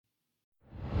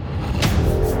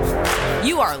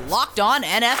You are Locked On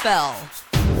NFL,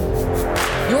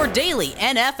 your daily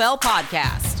NFL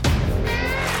podcast.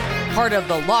 Part of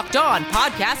the Locked On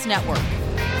Podcast Network,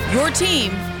 your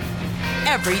team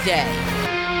every day.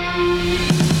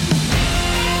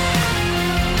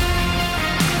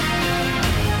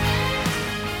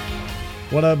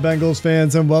 What up, Bengals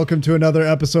fans, and welcome to another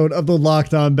episode of the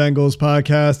Locked On Bengals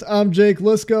podcast. I'm Jake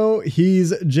Lisco.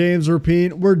 He's James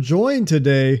Rapine. We're joined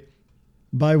today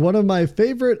by one of my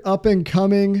favorite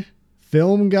up-and-coming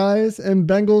film guys in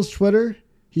Bengals Twitter.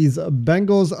 He's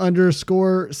Bengals_Sans.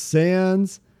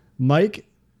 Mike,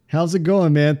 how's it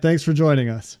going, man? Thanks for joining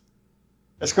us.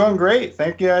 It's going great.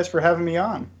 Thank you guys for having me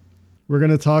on. We're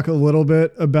going to talk a little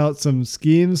bit about some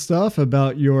scheme stuff,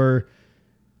 about your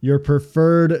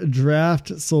preferred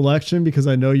draft selection, because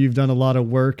I know you've done a lot of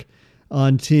work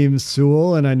on Team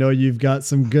Sewell, and I know you've got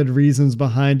some good reasons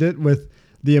behind it with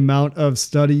the amount of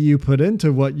study you put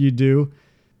into what you do.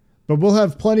 But we'll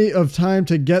have plenty of time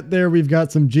to get there. We've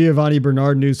got some Giovani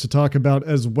Bernard news to talk about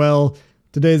as well.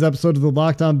 Today's episode of the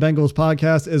Locked On Bengals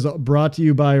podcast is brought to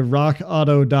you by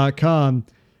rockauto.com.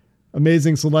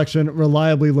 Amazing selection,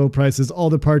 reliably low prices, all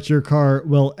the parts your car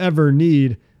will ever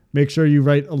need. Make sure you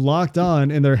write Locked On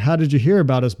in their How Did You Hear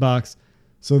About Us box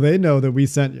so they know that we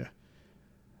sent you.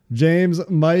 James,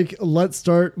 Mike, let's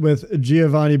start with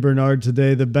Giovani Bernard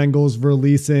today. The Bengals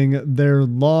releasing their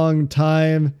long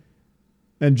time,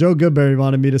 and Joe Goodberry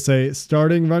wanted me to say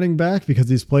starting running back because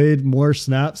he's played more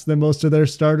snaps than most of their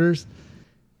starters.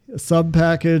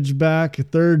 Sub-package back,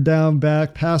 third down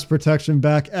back, pass protection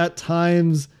back, at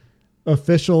times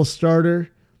official starter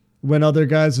when other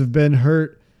guys have been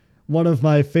hurt. One of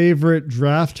my favorite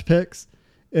draft picks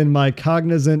in my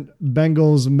cognizant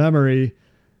Bengals memory.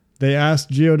 They asked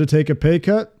Gio to take a pay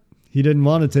cut. He didn't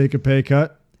want to take a pay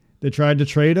cut. They tried to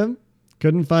trade him,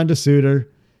 couldn't find a suitor,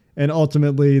 and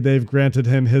ultimately they've granted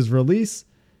him his release.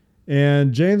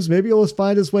 And James, maybe he'll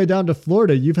find his way down to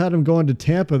Florida. You've had him going to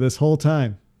Tampa this whole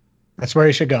time. That's where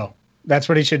he should go. That's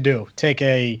what he should do. Take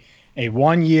a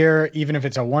 1 year, even if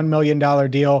it's a $1 million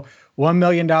deal. $1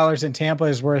 million in Tampa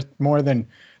is worth more than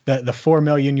the $4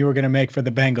 million you were going to make for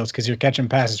the Bengals because you're catching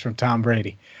passes from Tom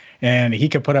Brady. And he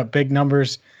could put up big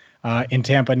numbers in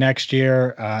Tampa next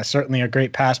year. Certainly a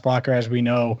great pass blocker, as we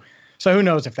know. So who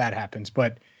knows if that happens.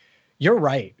 But you're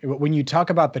right. When you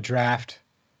talk about the draft,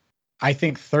 I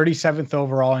think 37th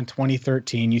overall in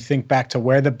 2013, you think back to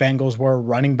where the Bengals were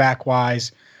running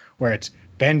back-wise, where it's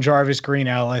Ben Jarvis, Green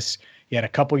Ellis. You had a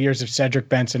couple years of Cedric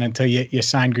Benson until you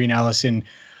signed Green Ellis. And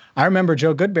I remember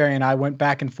Joe Goodberry and I went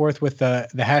back and forth with the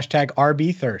hashtag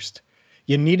RB thirst.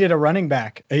 You needed a running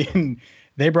back.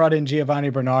 They brought in Giovani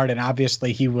Bernard, and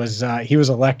obviously he was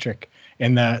electric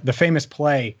in the famous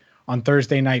play on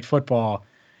Thursday Night Football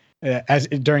as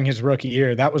during his rookie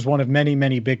year. That was one of many,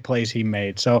 many big plays he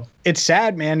made. So it's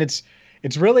sad, man. It's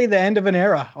really the end of an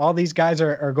era. All these guys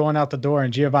are going out the door,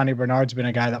 and Giovani Bernard's been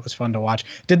a guy that was fun to watch.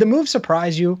 Did the move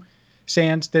surprise you,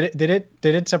 Sans? Did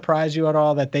it surprise you at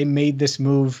all that they made this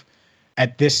move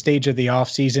at this stage of the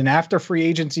offseason after free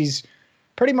agency's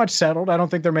pretty much settled? I don't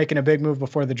think they're making a big move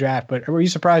before the draft, but were you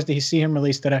surprised to see him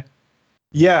released today?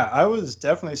 Yeah, I was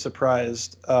definitely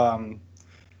surprised.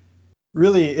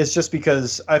 Really, it's just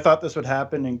because I thought this would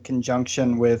happen in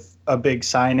conjunction with a big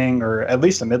signing or at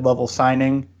least a mid-level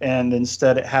signing, and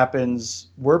instead it happens.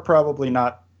 We're probably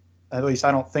not, at least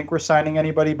I don't think we're signing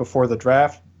anybody before the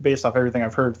draft based off everything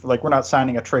I've heard. Like, we're not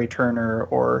signing a Trey Turner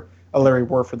or a Larry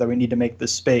Warford that we need to make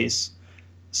this space.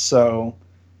 So,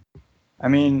 I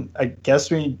mean, I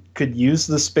guess we could use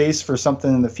the space for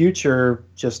something in the future,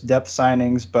 just depth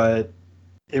signings, but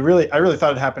I really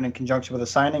thought it happened in conjunction with a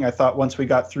signing. I thought once we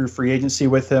got through free agency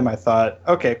with him, I thought,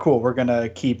 okay, cool, we're going to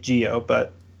keep Gio,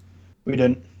 but we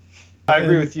didn't. I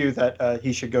agree with you that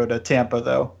he should go to Tampa,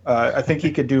 though. I think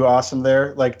he could do awesome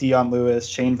there, like Dion Lewis,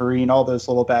 Shane Vereen, all those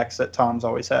little backs that Tom's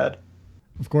always had.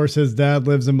 Of course, his dad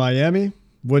lives in Miami.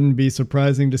 Wouldn't be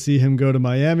surprising to see him go to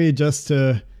Miami just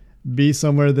to be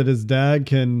somewhere that his dad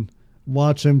can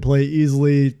watch him play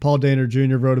easily. Paul Dehner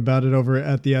Jr. wrote about it over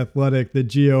at The Athletic that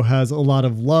Gio has a lot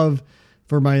of love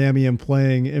for Miami and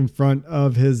playing in front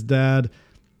of his dad.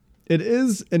 It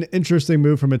is an interesting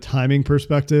move from a timing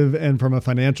perspective and from a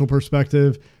financial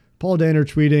perspective. Paul Dehner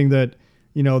tweeting that,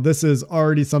 this is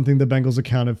already something the Bengals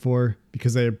accounted for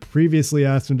because they had previously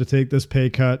asked him to take this pay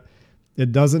cut.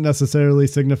 It doesn't necessarily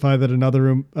signify that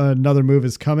another move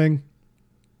is coming.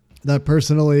 That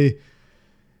personally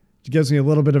gives me a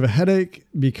little bit of a headache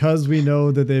because we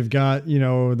know that they've got, the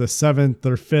 7th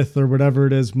or 5th or whatever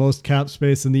it is, most cap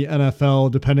space in the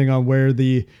NFL, depending on where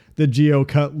the Gio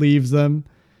cut leaves them.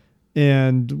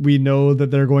 And we know that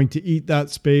they're going to eat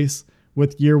that space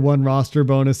with year one roster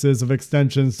bonuses of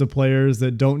extensions to players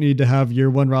that don't need to have year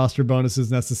one roster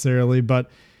bonuses necessarily, but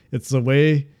it's the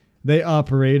way they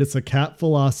operate. It's a cap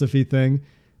philosophy thing.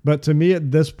 But to me,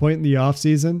 at this point in the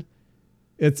offseason,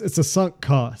 it's a sunk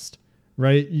cost,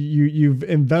 right? You've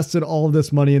invested all of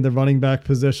this money in the running back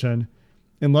position.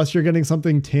 Unless you're getting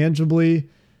something tangibly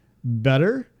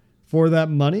better for that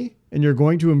money and you're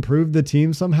going to improve the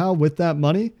team somehow with that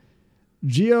money,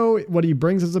 Gio, what he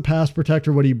brings as a pass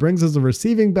protector, what he brings as a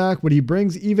receiving back, what he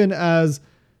brings even as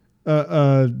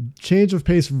a change of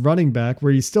pace running back,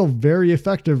 where he's still very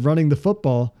effective running the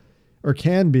football, or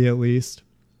can be at least.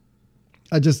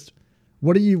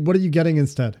 What are you getting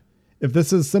instead? If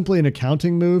this is simply an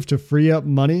accounting move to free up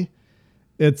money,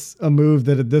 it's a move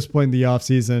that at this point in the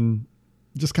offseason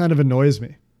just kind of annoys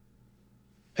me.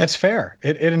 That's fair.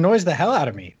 It annoys the hell out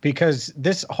of me, because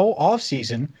this whole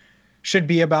offseason should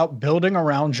be about building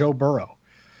around Joe Burrow.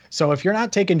 So if you're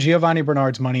not taking Giovani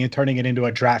Bernard's money and turning it into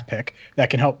a draft pick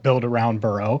that can help build around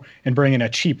Burrow and bring in a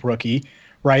cheap rookie,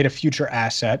 right, a future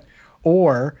asset,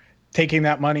 or taking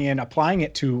that money and applying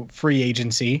it to free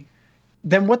agency,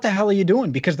 then what the hell are you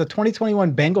doing? Because the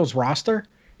 2021 Bengals roster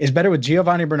is better with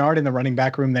Giovani Bernard in the running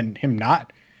back room than him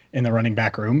not in the running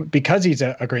back room, because he's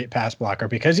a great pass blocker,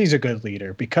 because he's a good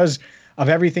leader, because of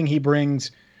everything he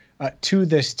brings to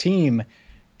this team.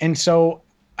 And so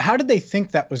how did they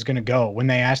think that was going to go when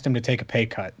they asked him to take a pay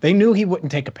cut? They knew he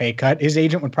wouldn't take a pay cut. His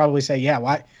agent would probably say, yeah,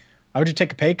 why would you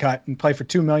take a pay cut and play for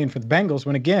 $2 million for the Bengals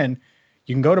when, again,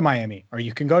 you can go to Miami, or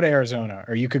you can go to Arizona,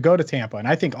 or you could go to Tampa. And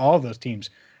I think all of those teams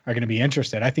are going to be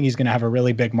interested. I think he's going to have a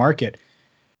really big market.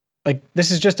 Like, this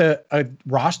is just a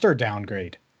roster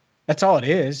downgrade. That's all it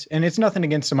is. And it's nothing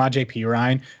against Samaje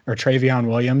Perine or Travion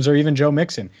Williams or even Joe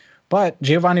Mixon. But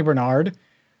Giovani Bernard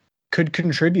could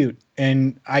contribute.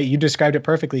 And you described it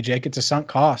perfectly, Jake. It's a sunk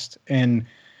cost. And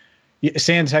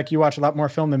Sans, heck, you watch a lot more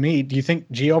film than me. Do you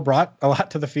think Gio brought a lot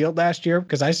to the field last year?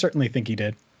 Because I certainly think he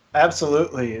did.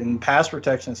 Absolutely. In pass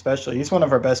protection especially. He's one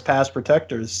of our best pass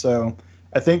protectors. So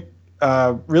I think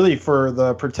really for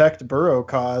the protect Burrow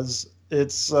cause,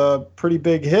 it's a pretty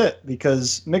big hit,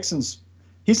 because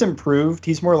he's improved.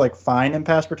 He's more like fine in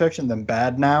pass protection than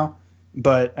bad now.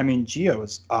 But, I mean, Gio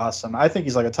is awesome. I think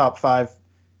he's like a top 5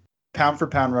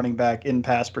 pound-for-pound running back in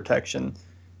pass protection.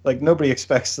 Like, nobody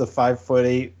expects the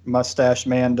 5'8" mustache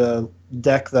man to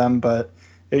deck them, but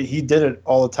he did it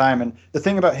all the time. And the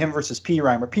thing about him versus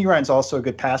Perine, where Perine's also a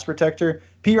good pass protector,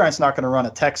 Perine's not going to run a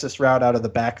Texas route out of the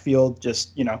backfield,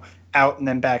 just, out and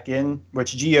then back in,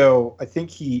 which Gio, I think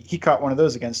he caught one of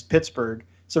those against Pittsburgh.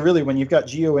 So really, when you've got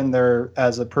Gio in there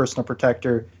as a personal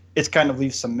protector, it's kind of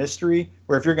leaves some mystery,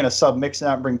 where if you're going to sub Mixon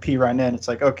out and bring Perine in, it's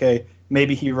like, okay,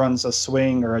 maybe he runs a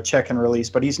swing or a check and release,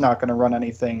 but he's not going to run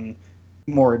anything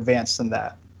more advanced than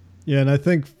that. Yeah, and I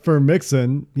think for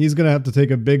Mixon, he's going to have to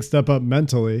take a big step up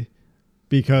mentally,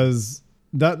 because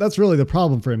that's really the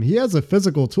problem for him. He has the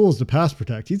physical tools to pass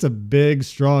protect. He's a big,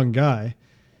 strong guy.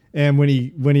 And when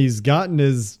he's gotten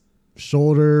his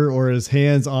shoulder or his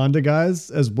hands onto guys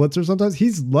as blitzer, sometimes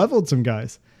he's leveled some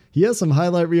guys. He has some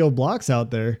highlight reel blocks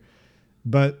out there,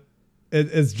 but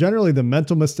it's generally the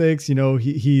mental mistakes.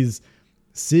 He's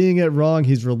seeing it wrong.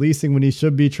 He's releasing when he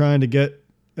should be trying to get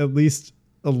at least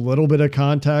a little bit of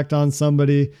contact on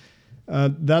somebody.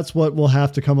 That's what will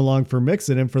have to come along for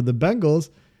Mixon. And for the Bengals,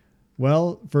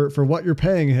 well, for what you're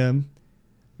paying him,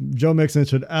 Joe Mixon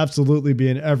should absolutely be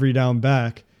an every down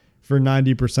back for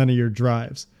 90% of your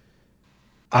drives.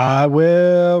 I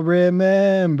will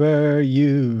remember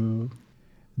you.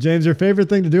 James, your favorite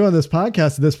thing to do on this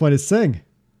podcast at this point is sing.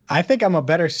 I think I'm a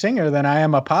better singer than I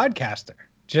am a podcaster.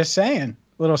 Just saying.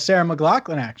 Little Sarah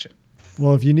McLachlan action.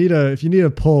 Well, if you need a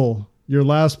poll, your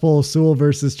last poll, Sewell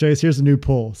versus Chase, here's a new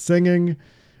poll: singing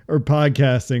or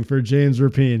podcasting for James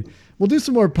Rapine. We'll do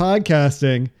some more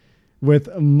podcasting with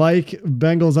Mike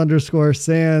Bengals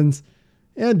 _Sans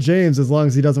and James, as long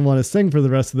as he doesn't want to sing for the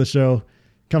rest of the show,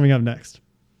 coming up next.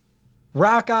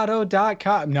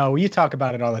 RockAuto.com. No, you talk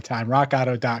about it all the time.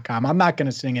 RockAuto.com. I'm not going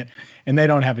to sing it, and they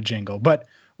don't have a jingle. But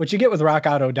what you get with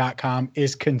RockAuto.com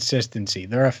is consistency.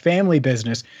 They're a family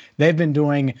business. They've been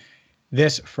doing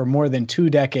this for more than 2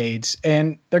 decades,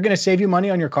 and they're going to save you money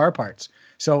on your car parts.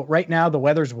 So right now, the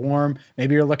weather's warm.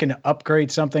 Maybe you're looking to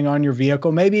upgrade something on your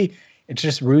vehicle. Maybe it's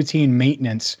just routine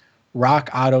maintenance.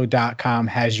 RockAuto.com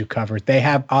has you covered. They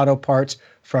have auto parts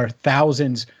for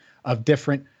thousands of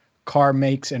different car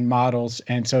makes and models.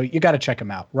 And so you got to check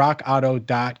them out.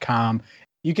 RockAuto.com.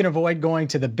 You can avoid going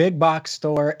to the big box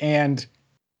store and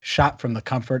shop from the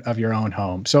comfort of your own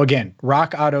home. So again,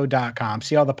 RockAuto.com.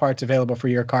 See all the parts available for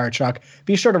your car or truck.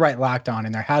 Be sure to write Locked On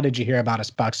in there. How did you hear about us,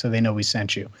 Buck, so they know we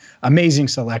sent you. Amazing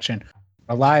selection.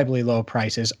 reliably low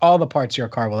prices, all the parts your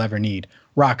car will ever need.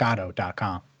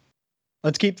 RockAuto.com.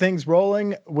 Let's keep things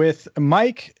rolling with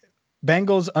Mike,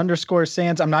 Bengals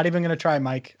 _Sans. I'm not even going to try,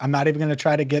 Mike. I'm not even going to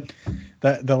try to get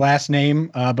the last name,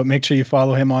 but make sure you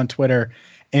follow him on Twitter.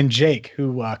 And Jake,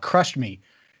 who crushed me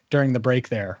during the break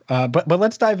there. But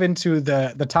let's dive into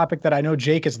the topic that I know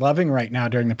Jake is loving right now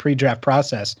during the pre-draft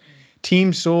process.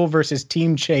 Team Sewell versus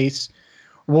Team Chase.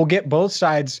 We'll get both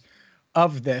sides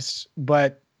of this,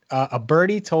 but a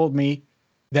birdie told me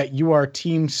that you are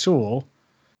Team Sewell.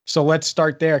 So let's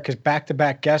start there, because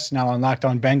back-to-back guests now on Locked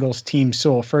On Bengals, Team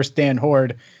Sewell. First Dan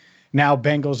Horde, now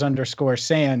Bengals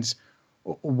 _Sans.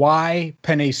 Why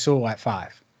Penei Sewell at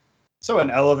 5? So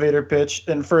an elevator pitch.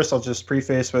 And first, I'll just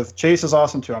preface with Chase is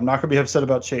awesome too. I'm not going to be upset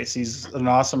about Chase. He's an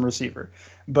awesome receiver.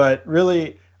 But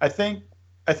really, I think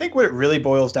what it really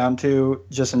boils down to,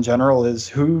 just in general, is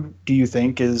who do you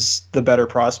think is the better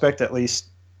prospect? At least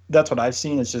that's what I've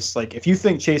seen. It's just like, if you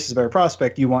think Chase is a better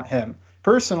prospect, you want him.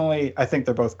 Personally, I think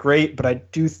they're both great, but I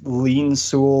do lean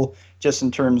Sewell just in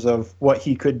terms of what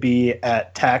he could be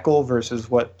at tackle versus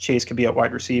what Chase could be at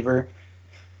wide receiver.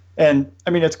 And, I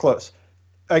mean, it's close.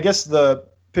 I guess the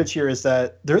pitch here is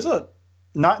that there's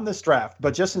not in this draft,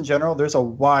 but just in general, there's a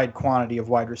wide quantity of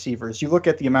wide receivers. You look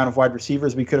at the amount of wide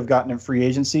receivers we could have gotten in free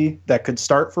agency that could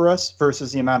start for us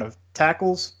versus the amount of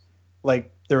tackles.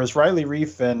 Like, there was Riley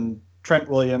Reif and Trent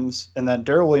Williams, and then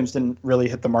Darrell Williams didn't really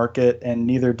hit the market, and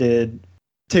neither did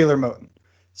Taylor Moton.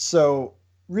 So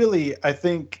really, I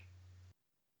think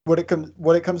what it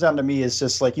comes down to me is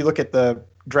just like, you look at the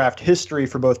draft history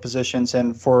for both positions,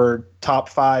 and for top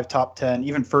 5, top 10,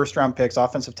 even first round picks,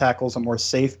 offensive tackles a more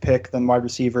safe pick than wide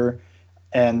receiver.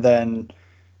 And then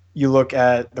you look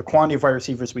at the quantity of wide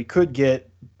receivers we could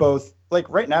get, both, like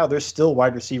right now, there's still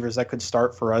wide receivers that could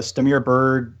start for us. Damiere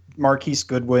Byrd, Marquise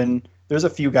Goodwin. There's a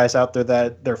few guys out there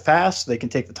that they're fast. They can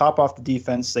take the top off the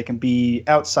defense. They can be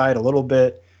outside a little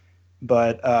bit,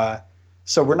 but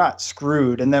so we're not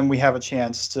screwed. And then we have a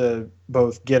chance to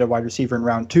both get a wide receiver in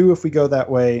round 2 if we go that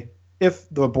way. If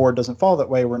the board doesn't fall that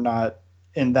way, we're not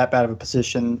in that bad of a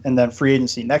position. And then free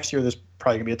agency next year, there's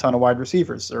probably gonna be a ton of wide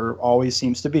receivers. There always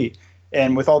seems to be.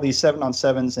 And with all these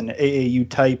 7-on-7s and AAU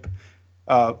type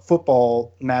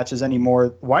football matches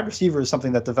anymore, wide receiver is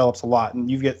something that develops a lot,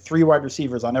 and you get 3 wide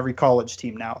receivers on every college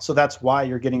team now. So that's why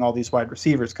you're getting all these wide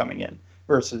receivers coming in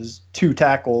versus 2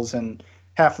 tackles, and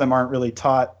half of them aren't really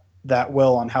taught that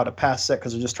well on how to pass set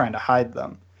because they're just trying to hide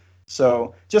them.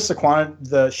 So just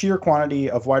the sheer quantity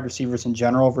of wide receivers in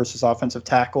general versus offensive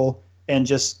tackle, and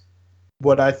just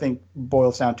what I think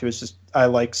boils down to is just I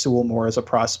like Sewell more as a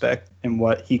prospect and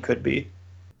what he could be.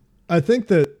 I think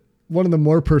that one of the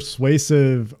more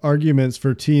persuasive arguments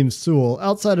for Team Sewell,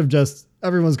 outside of just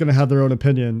everyone's going to have their own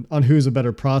opinion on who's a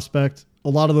better prospect, a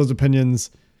lot of those opinions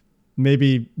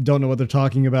maybe don't know what they're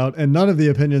talking about, and none of the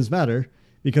opinions matter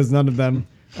because none of them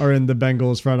are in the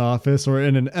Bengals front office or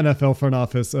in an NFL front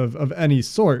office of any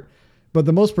sort. But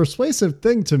the most persuasive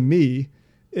thing to me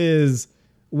is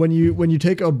when you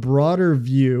take a broader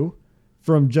view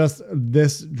from just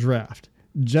this draft.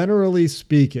 Generally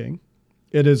speaking,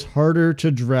 it is harder to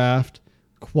draft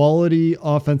quality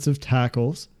offensive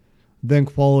tackles than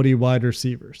quality wide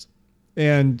receivers.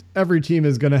 And every team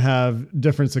is going to have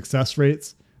different success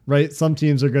rates, right? Some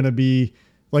teams are going to be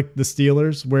like the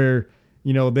Steelers, where,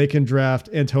 you know, they can draft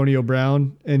Antonio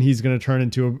Brown and he's going to turn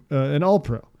into an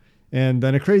all-pro and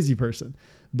then a crazy person.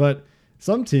 But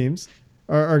some teams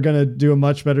are going to do a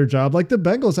much better job, like the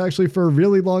Bengals actually for a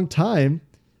really long time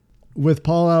with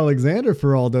Paul Alexander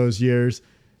for all those years.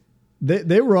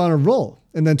 They were on a roll,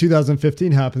 and then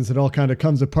 2015 happens. It all kind of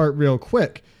comes apart real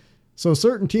quick. So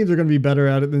certain teams are going to be better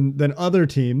at it than other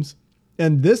teams.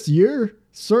 And this year,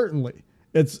 certainly,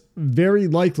 it's very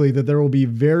likely that there will be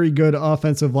very good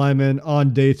offensive linemen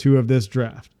on day 2 of this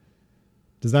draft.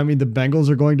 Does that mean the Bengals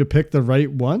are going to pick the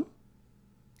right one?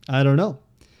 I don't know.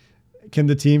 Can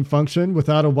the team function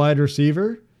without a wide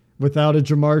receiver, without a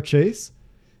Jamar Chase?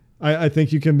 I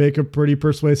think you can make a pretty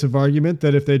persuasive argument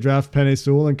that if they draft Penei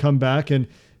Sewell and come back and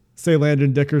say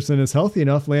Landon Dickerson is healthy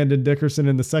enough, Landon Dickerson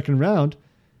in the 2nd round,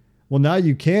 well, now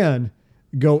you can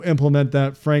go implement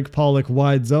that Frank Pollock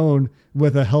wide zone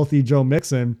with a healthy Joe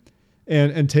Mixon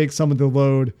and take some of the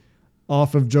load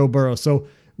off of Joe Burrow. So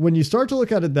when you start to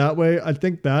look at it that way, I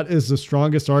think that is the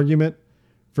strongest argument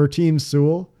for Team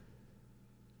Sewell.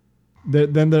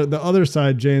 Then the other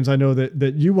side, James, I know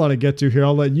that you want to get to here.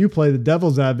 I'll let you play the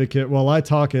devil's advocate while I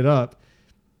talk it up,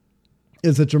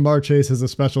 is that Jamar Chase is a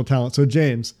special talent. So,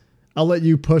 James, I'll let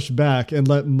you push back and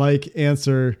let Mike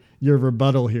answer your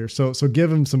rebuttal here. So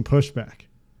give him some pushback.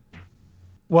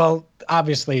 Well,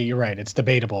 obviously, you're right. It's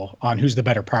debatable on who's the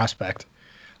better prospect.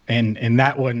 And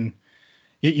that one,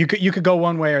 you could go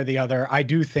one way or the other. I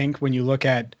do think when you look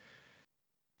at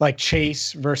like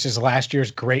Chase versus last year's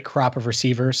great crop of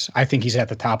receivers, I think he's at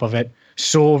the top of it.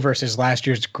 Sewell versus last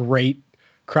year's great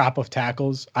crop of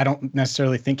tackles, I don't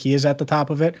necessarily think he is at the top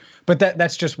of it. But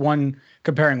that's just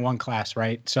comparing one class,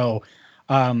 right? So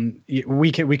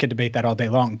we could debate that all day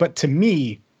long. But to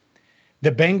me,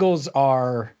 the Bengals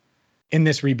are in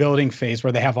this rebuilding phase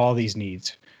where they have all these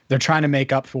needs. They're trying to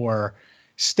make up for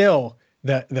still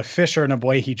the Fisher and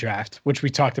Awuzie draft, which we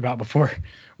talked about before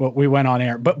we went on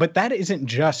air. But that isn't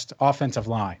just offensive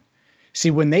line. See,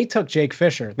 when they took Jake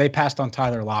Fisher, they passed on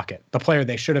Tyler Lockett, the player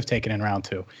they should have taken in round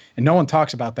 2. And no one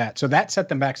talks about that. So that set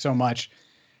them back so much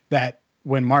that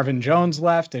when Marvin Jones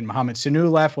left and Mohamed Sanu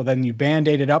left, well, then you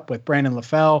Band-Aided up with Brandon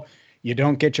LaFell. You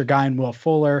don't get your guy in Will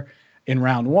Fuller in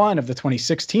round 1 of the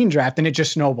 2016 draft, and it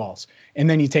just snowballs. And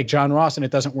then you take John Ross, and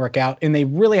it doesn't work out. And they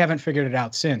really haven't figured it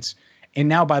out since. And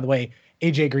now, by the way,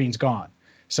 A.J. Green's gone.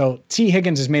 So T.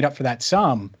 Higgins has made up for that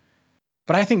some.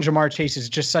 But I think Jamar Chase is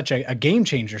just such a game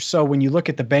changer. So when you look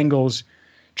at the Bengals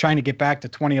trying to get back to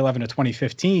 2011 to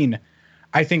 2015,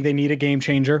 I think they need a game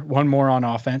changer, one more on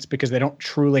offense, because they don't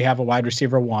truly have a wide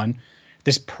receiver 1.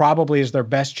 This probably is their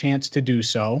best chance to do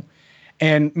so.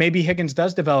 And maybe Higgins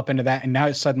does develop into that, and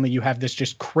now suddenly you have this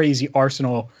just crazy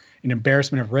arsenal, an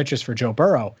embarrassment of riches for Joe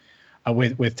Burrow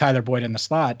with Tyler Boyd in the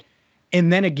slot.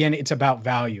 And then again, it's about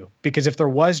value, because if there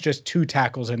was just 2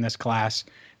 tackles in this class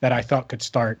that I thought could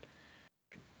start,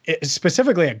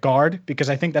 specifically at guard, because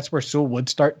I think that's where Sewell would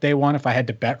start day 1 if I had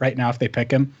to bet right now if they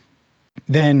pick him,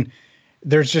 then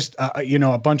there's just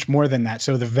a bunch more than that.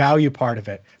 So the value part of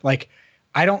it, like,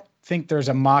 I don't think there's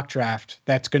a mock draft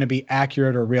that's going to be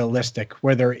accurate or realistic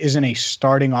where there isn't a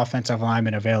starting offensive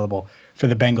lineman available for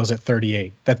the Bengals at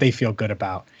 38 that they feel good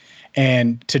about.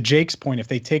 And to Jake's point, if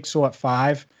they take Sewell at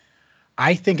 5,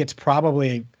 I think it's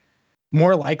probably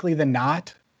more likely than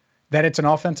not that it's an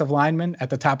offensive lineman at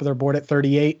the top of their board at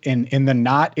 38, and the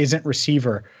not isn't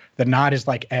receiver. The not is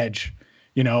like edge,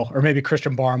 or maybe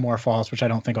Christian Barmore falls, which I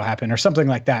don't think will happen, or something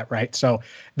like that, right? So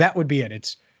that would be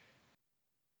it.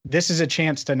 This is a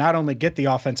chance to not only get the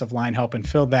offensive line help and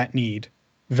fill that need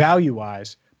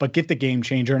value-wise, but get the game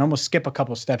changer and almost skip a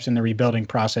couple steps in the rebuilding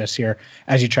process here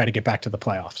as you try to get back to the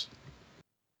playoffs.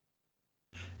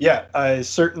 Yeah, I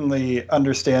certainly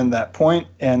understand that point,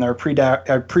 and our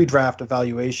pre-draft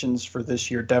evaluations for this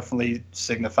year definitely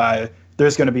signify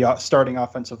there's going to be a starting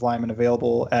offensive lineman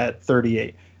available at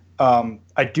 38.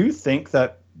 I do think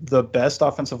that the best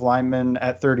offensive lineman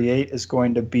at 38 is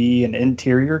going to be an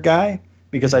interior guy,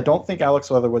 because I don't think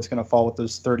Alex Leatherwood's going to fall with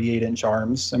those 38-inch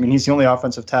arms. I mean, he's the only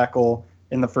offensive tackle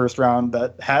in the first round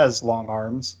that has long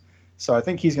arms, so I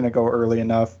think he's going to go early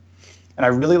enough. And I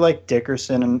really like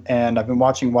Dickerson, and I've been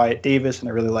watching Wyatt Davis, and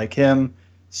I really like him.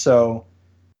 So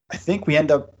I think we end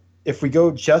up, if we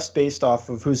go just based off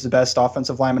of who's the best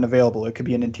offensive lineman available, it could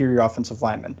be an interior offensive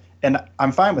lineman. And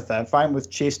I'm fine with that. I'm fine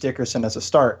with Chase Dickerson as a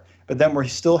start. But then we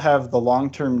still have the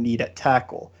long-term need at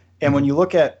tackle. And when you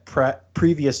look at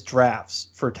previous drafts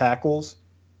for tackles,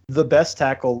 the best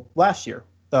tackle last year,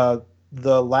 the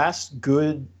last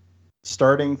good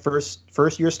starting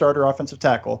first-year starter offensive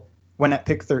tackle went at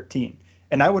pick 13.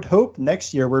 And I would hope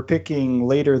next year we're picking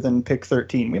later than pick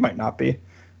 13. We might not be,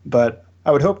 but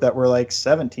I would hope that we're like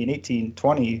 17, 18,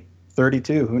 20,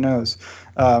 32, who knows.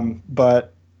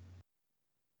 But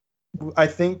I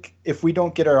think if we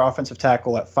don't get our offensive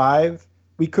tackle at 5,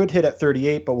 we could hit at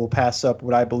 38, but we'll pass up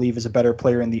what I believe is a better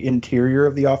player in the interior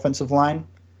of the offensive line,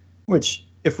 which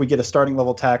if we get a starting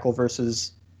level tackle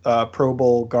versus Pro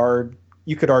Bowl guard,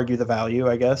 you could argue the value,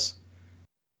 I guess.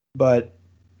 But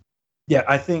yeah,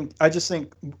 I just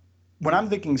think when I'm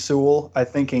thinking Sewell, I'm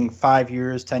thinking 5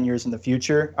 years, 10 years in the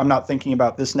future. I'm not thinking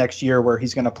about this next year where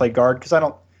he's going to play guard,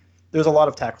 because there's a lot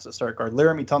of tackles that start at guard.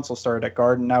 Laramie Tunsil started at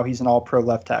guard, and now he's an all-pro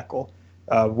left tackle.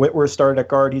 Whitworth started at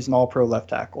guard. He's an all-pro left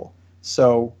tackle.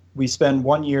 So we spend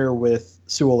 1 year with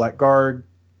Sewell at guard,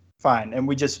 fine. And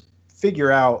we just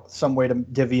figure out some way to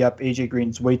divvy up A.J.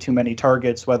 Green's way too many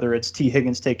targets, whether it's T.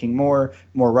 Higgins taking more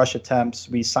rush attempts.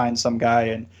 We sign some guy,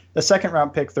 and the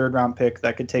second-round pick, third-round pick,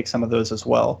 that could take some of those as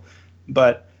well.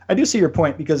 But I do see your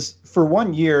point, because for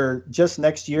 1 year, just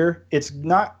next year, it's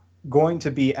not going to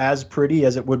be as pretty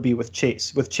as it would be with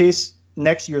Chase. With Chase,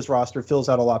 next year's roster fills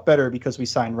out a lot better because we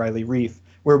signed Riley Reiff,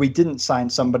 where we didn't sign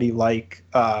somebody like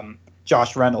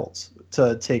Josh Reynolds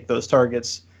to take those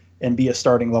targets and be a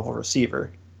starting level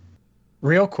receiver.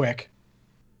 Real quick,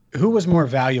 who was more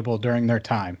valuable during their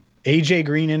time? A.J.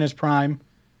 Green in his prime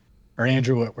or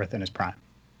Andrew Whitworth in his prime?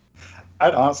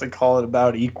 I'd honestly call it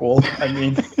about equal. I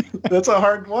mean, That's a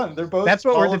hard one. They're both. That's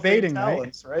what we're Hall of Fame debating,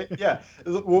 talents, right? Yeah.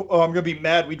 Well, oh, I'm gonna be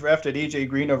mad we drafted AJ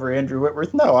Green over Andrew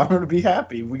Whitworth. No, I'm gonna be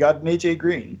happy we got an AJ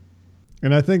Green.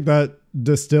 And I think that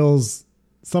distills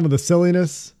some of the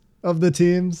silliness of the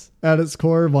teams at its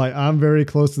core. Why I'm very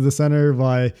close to the center.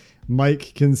 Why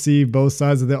Mike can see both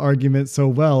sides of the argument so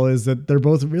well is that they're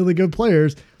both really good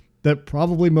players that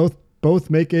probably both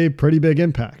make a pretty big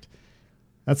impact.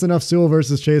 That's enough Sewell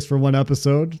versus Chase for one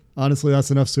episode. Honestly, that's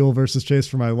enough Sewell versus Chase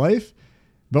for my life.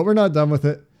 But we're not done with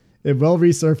it. It will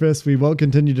resurface. We will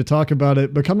continue to talk about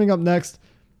it. But coming up next,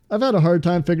 I've had a hard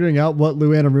time figuring out what Lou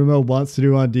Anarumo wants to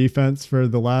do on defense for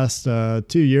the last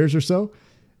 2 years or so.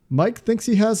 Mike thinks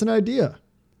he has an idea.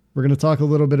 We're going to talk a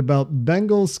little bit about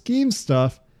Bengals scheme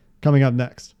stuff coming up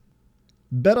next.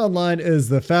 BetOnline is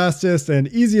the fastest and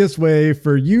easiest way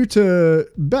for you to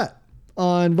bet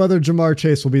on whether Jamar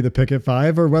Chase will be the pick at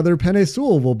 5 or whether Penei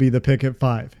Sewell will be the pick at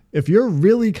 5. If you're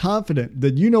really confident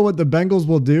that you know what the Bengals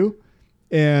will do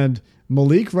and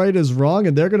Malik Wright is wrong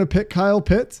and they're going to pick Kyle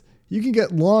Pitts, you can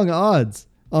get long odds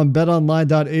on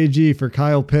betonline.ag for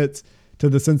Kyle Pitts to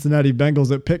the Cincinnati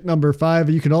Bengals at pick number 5.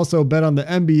 You can also bet on the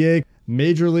NBA.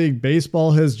 Major League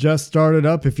Baseball has just started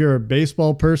up. If you're a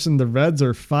baseball person, the Reds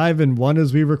are 5-1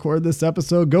 as we record this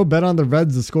episode. Go bet on the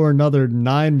Reds to score another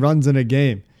 9 runs in a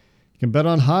game. You can bet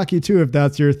on hockey too if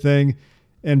that's your thing.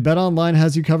 And BetOnline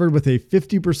has you covered with a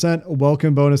 50%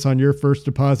 welcome bonus on your first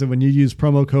deposit when you use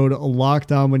promo code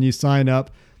LOCKDOWN when you sign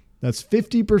up. That's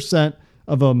 50%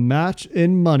 of a match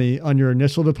in money on your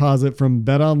initial deposit from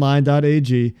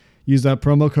betonline.ag. Use that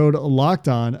promo code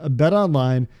LOCKDOWN.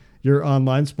 BetOnline, your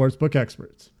online sportsbook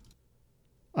experts.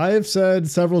 I have said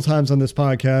several times on this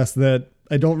podcast that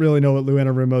I don't really know what Lou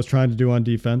Anarumo is trying to do on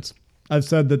defense. I've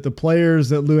said that the players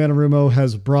that Lou Anarumo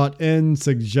has brought in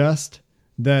suggest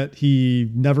that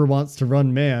he never wants to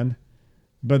run man.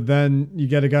 But then you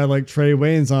get a guy like Trey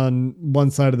Waynes on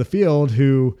one side of the field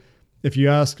who, if you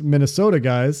ask Minnesota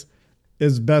guys,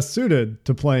 is best suited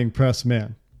to playing press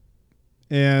man.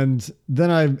 And then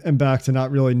I am back to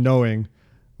not really knowing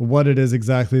what it is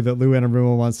exactly that Lou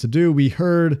Anarumo wants to do. We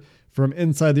heard from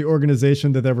inside the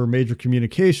organization that there were major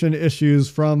communication issues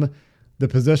from the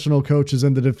positional coaches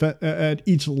in the at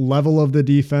each level of the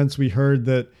defense. We heard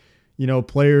that,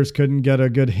 players couldn't get a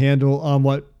good handle on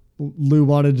what Lou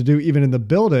wanted to do, even in the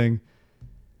building.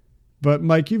 But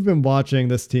Mike, you've been watching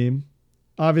this team.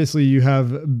 Obviously, you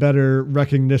have better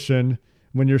recognition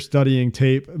when you're studying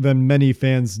tape than many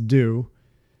fans do.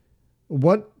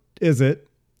 What is it?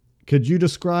 Could you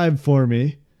describe for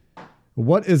me,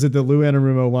 what is it that Lou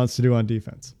Anarumo wants to do on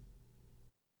defense?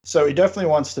 So he definitely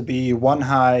wants to be one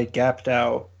high, gapped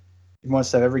out. He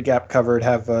wants to have every gap covered,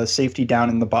 have a safety down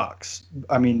in the box.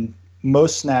 I mean,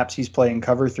 most snaps he's playing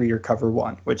cover 3 or cover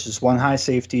 1, which is one high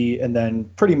safety and then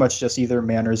pretty much just either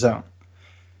man or zone.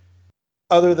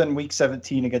 Other than week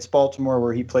 17 against Baltimore,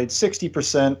 where he played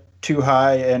 60% too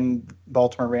high and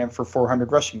Baltimore ran for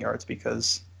 400 rushing yards,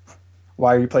 because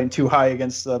why are you playing too high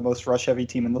against the most rush-heavy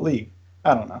team in the league?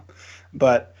 I don't know.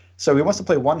 But so he wants to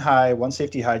play one high, one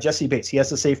safety high. Jesse Bates, he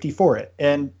has the safety for it.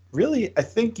 And really, I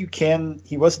think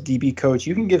he was a DB coach.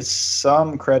 You can give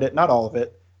some credit, not all of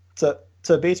it,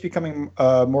 to Bates becoming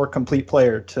a more complete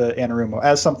player to Anarumo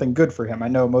as something good for him. I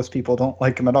know most people don't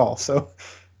like him at all, so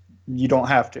you don't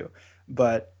have to.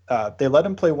 But they let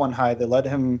him play one high. They let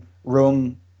him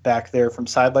roam back there from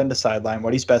sideline to sideline,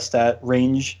 what he's best at,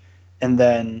 range, and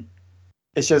then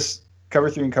it's just cover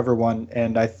 3 and cover 1.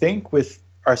 And I think with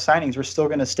our signings, we're still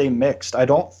going to stay mixed. I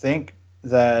don't think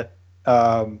that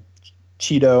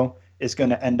Chido is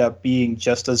going to end up being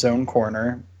just a zone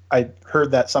corner. I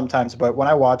heard that sometimes, but when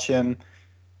I watch him,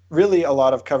 really a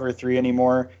lot of cover 3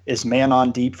 anymore is man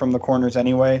on deep from the corners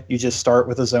anyway. You just start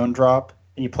with a zone drop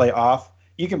and you play off.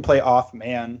 You can play off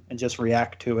man and just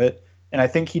react to it. And I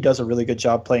think he does a really good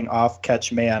job playing off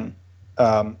catch man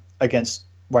against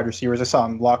wide receivers. I saw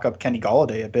him lock up Kenny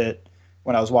Golladay a bit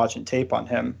when I was watching tape on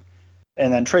him.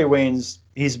 And then Trey Waynes,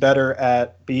 he's better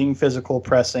at being physical,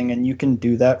 pressing, and you can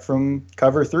do that from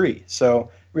cover 3. So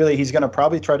really, he's going to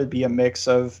probably try to be a mix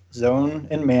of zone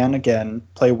and man again,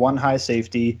 play one high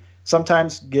safety,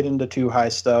 sometimes get into 2 high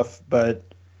stuff,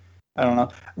 but I don't know.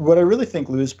 What I really think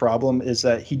Lou's problem is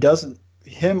that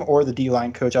him or the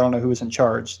D-line coach, I don't know who was in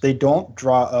charge, they don't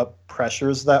draw up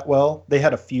pressures that well. They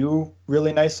had a few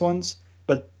really nice ones,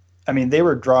 but, I mean, they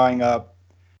were drawing up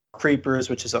creepers,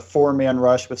 which is a 4-man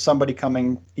rush with somebody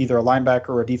coming, either a linebacker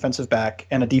or a defensive back,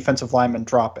 and a defensive lineman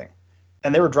dropping.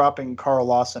 And they were dropping Carl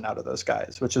Lawson out of those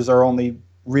guys, which is our only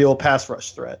real pass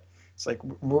rush threat. It's like,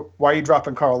 why are you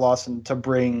dropping Carl Lawson to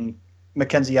bring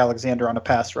Mackenzie Alexander on a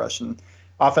pass rush? And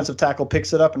offensive tackle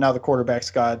picks it up, and now the quarterback's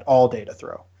got all day to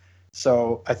throw.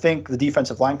 So I think the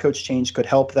defensive line coach change could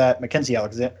help that. Mike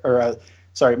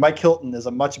Hilton is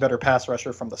a much better pass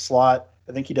rusher from the slot.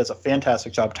 I think he does a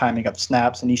fantastic job timing up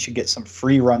snaps, and he should get some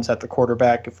free runs at the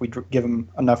quarterback if we give him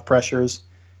enough pressures.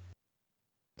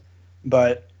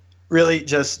 But really,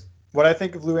 just what I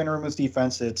think of Lou Anarumo's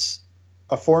defense, it's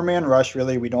a 4-man rush,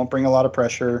 really. We don't bring a lot of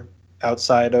pressure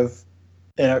outside of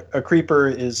a creeper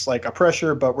is like a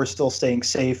pressure, but we're still staying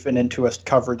safe and into a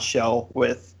coverage shell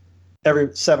with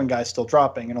every 7 guys still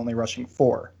dropping and only rushing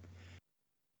 4.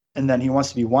 And then he wants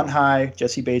to be 1 high,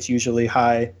 Jesse Bates usually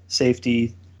high,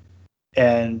 safety,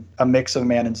 and a mix of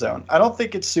man and zone. I don't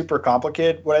think it's super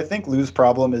complicated. What I think Lou's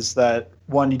problem is that,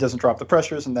 one, he doesn't drop the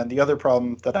pressures, and then the other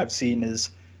problem that I've seen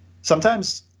is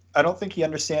sometimes I don't think he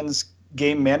understands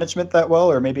game management that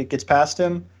well, or maybe it gets past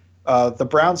him. The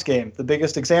Browns game, the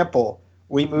biggest example,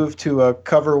 we moved to a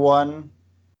cover 1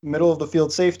 middle of the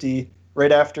field safety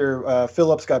right after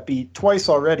Phillips got beat twice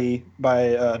already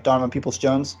by Donovan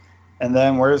Peoples-Jones. And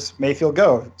then where's Mayfield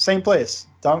go? Same place.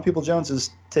 Donovan Peoples-Jones is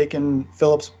taking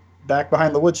Phillips back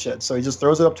behind the woodshed. So he just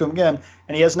throws it up to him again,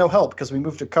 and he has no help because we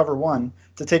moved to cover 1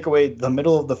 to take away the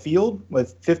middle of the field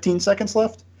with 15 seconds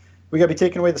left. We got to be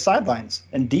taking away the sidelines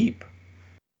and deep.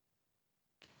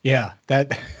 Yeah,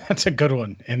 that's a good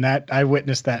one. And that I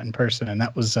witnessed that in person, and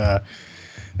that was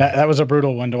that was a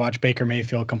brutal one to watch Baker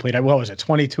Mayfield complete. What was it,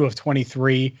 22 of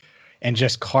 23, and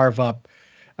just carve up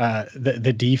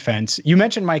the defense. You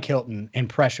mentioned Mike Hilton and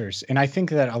pressures, and I think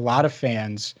that a lot of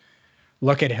fans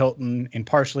look at Hilton, and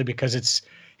partially because it's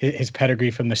his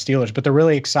pedigree from the Steelers, but they're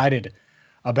really excited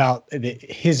about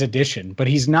his addition. But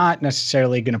he's not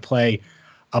necessarily going to play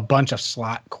a bunch of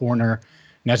slot corner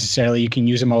necessarily. You can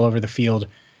use him all over the field.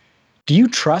 Do you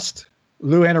trust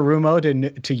Lou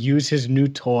Anarumo to use his new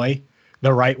toy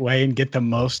the right way and get the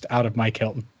most out of Mike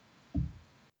Hilton?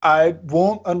 I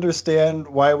won't understand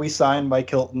why we signed Mike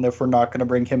Hilton if we're not going to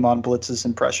bring him on blitzes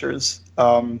and pressures.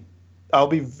 I'll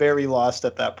be very lost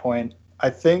at that point. I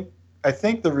think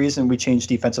the reason we changed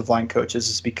defensive line coaches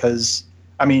is because,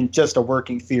 just a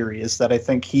working theory is that I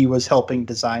think he was helping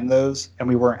design those and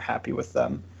we weren't happy with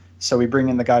them. So we bring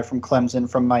in the guy from Clemson,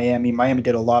 from Miami. Miami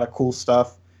did a lot of cool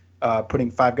stuff, putting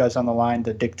 5 guys on the line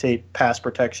to dictate pass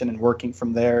protection and working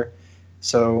from there.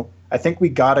 So I think we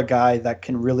got a guy that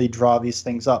can really draw these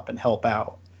things up and help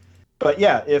out. But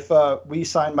yeah, if we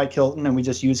sign Mike Hilton and we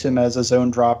just use him as a zone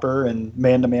dropper and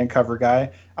man-to-man cover guy,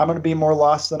 I'm going to be more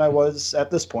lost than I was at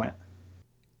this point.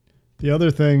 The other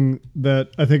thing that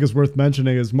I think is worth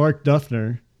mentioning is Mark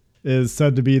Duffner is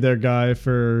said to be their guy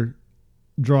for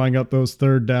drawing up those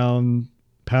 3rd down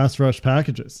pass rush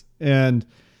packages. And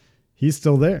he's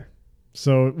still there.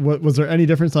 So was there any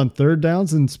difference on 3rd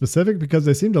downs in specific? Because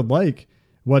they seem to like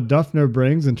what Duffner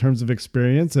brings in terms of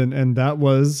experience, and that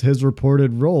was his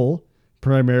reported role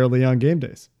primarily on game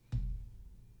days.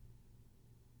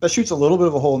 That shoots a little bit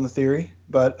of a hole in the theory,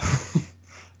 but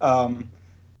the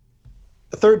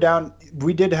 3rd down,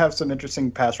 we did have some interesting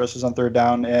pass rushes on 3rd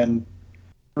down, and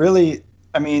really,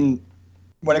 when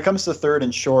it comes to 3rd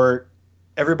and short,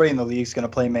 everybody in the league is going to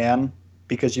play man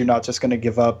because you're not just going to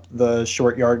give up the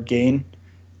short yard gain.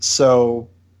 So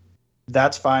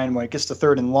that's fine. When it gets to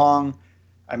 3rd and long,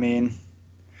 I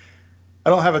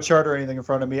don't have a chart or anything in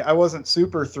front of me. I wasn't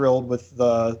super thrilled with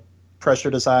the pressure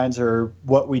designs or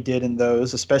what we did in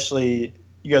those, especially,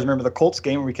 you guys remember the Colts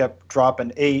game where we kept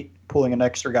dropping 8, pulling an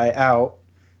extra guy out.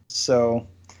 So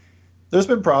there's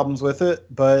been problems with it,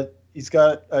 but he's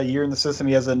got a year in the system.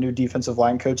 He has a new defensive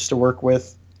line coach to work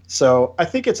with. So I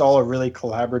think it's all a really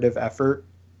collaborative effort,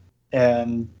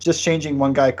 and just changing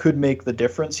one guy could make the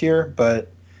difference here. But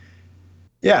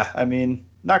yeah,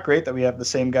 not great that we have the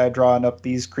same guy drawing up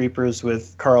these creepers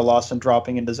with Carl Lawson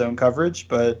dropping into zone coverage,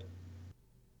 but.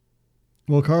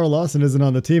 Well, Carl Lawson isn't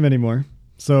on the team anymore.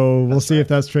 So we'll see if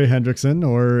that's Trey Hendrickson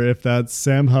or if that's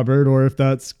Sam Hubbard or if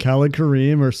that's Khalid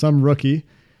Kareem or some rookie,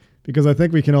 because I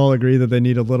think we can all agree that they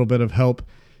need a little bit of help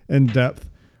and depth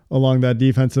along that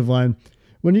defensive line.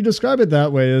 When you describe it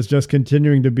that way as just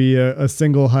continuing to be a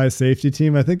single high safety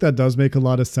team, I think that does make a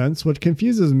lot of sense. What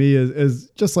confuses me is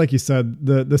just like you said,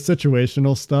 the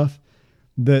situational stuff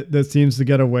that seems to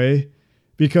get away.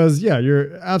 Because, yeah,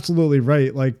 you're absolutely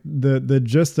right. Like the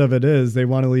gist of it is they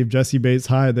want to leave Jesse Bates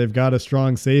high. They've got a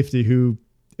strong safety who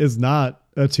is not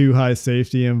a too high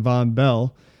safety in Von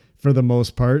Bell for the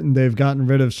most part. And they've gotten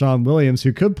rid of Sean Williams,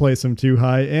 who could play some too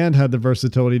high and had the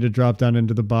versatility to drop down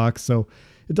into the box. So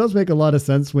it does make a lot of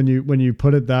sense when you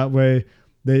put it that way.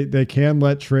 They can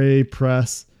let Trey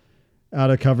press out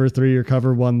of cover 3 or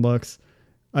cover 1 looks.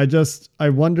 I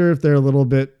wonder if they're a little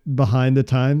bit behind the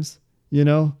times,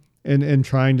 in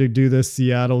trying to do this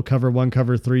Seattle cover 1,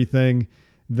 cover 3 thing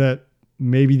that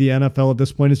maybe the NFL at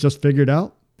this point is just figured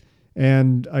out.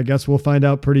 And I guess we'll find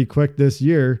out pretty quick this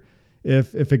year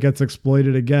if it gets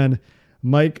exploited again.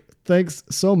 Mike, thanks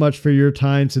so much for your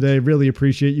time today. Really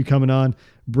appreciate you coming on,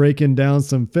 breaking down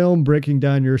some film, breaking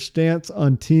down your stance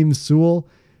on Team Sewell,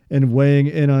 and weighing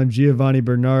in on Giovani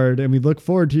Bernard. And we look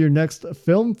forward to your next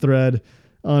film thread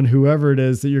on whoever it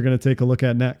is that you're going to take a look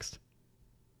at next.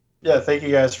 Yeah, thank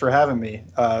you guys for having me.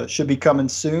 Should be coming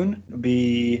soon. It'll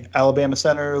be Alabama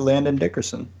center Landon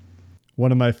Dickerson.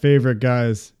 One of my favorite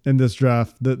guys in this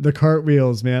draft. The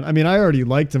cartwheels, man. I mean, I already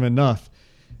liked him enough,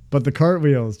 but the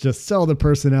cartwheels just sell the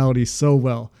personality so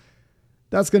well.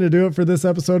 That's going to do it for this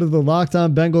episode of the Locked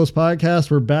On Bengals podcast.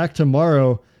 We're back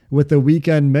tomorrow with the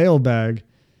weekend mailbag.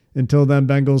 Until then,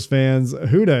 Bengals fans,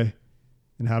 hoo day,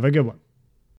 and have a good one.